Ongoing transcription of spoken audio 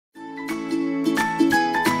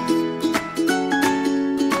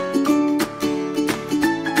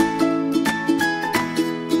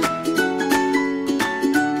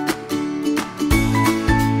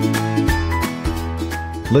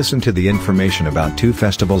Listen to the information about 2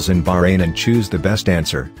 festivals in Bahrain and choose the best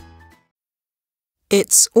answer.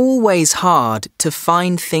 It's always hard to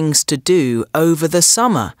find things to do over the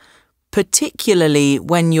summer, particularly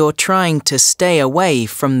when you're trying to stay away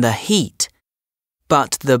from the heat.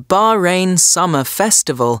 But the Bahrain Summer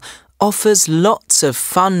Festival offers lots of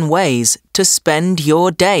fun ways to spend your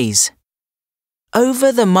days.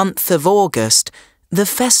 Over the month of August, the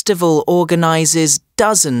festival organises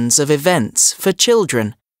dozens of events for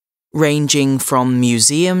children, ranging from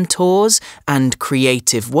museum tours and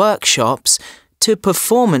creative workshops to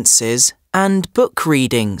performances and book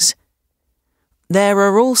readings. There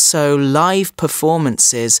are also live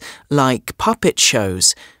performances like puppet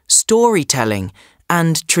shows, storytelling,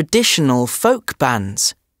 and traditional folk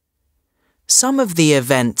bands. Some of the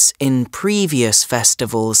events in previous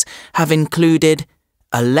festivals have included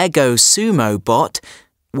a Lego sumo bot,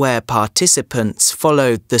 where participants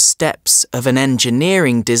followed the steps of an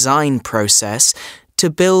engineering design process to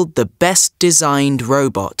build the best designed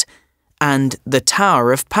robot, and the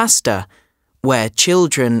Tower of Pasta, where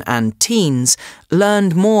children and teens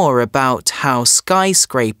learned more about how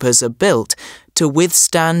skyscrapers are built to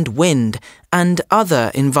withstand wind and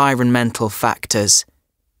other environmental factors.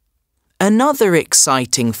 Another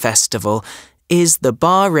exciting festival is the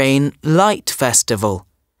Bahrain Light Festival,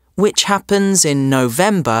 which happens in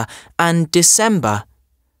November and December.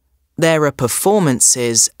 There are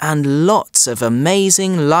performances and lots of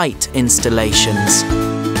amazing light installations.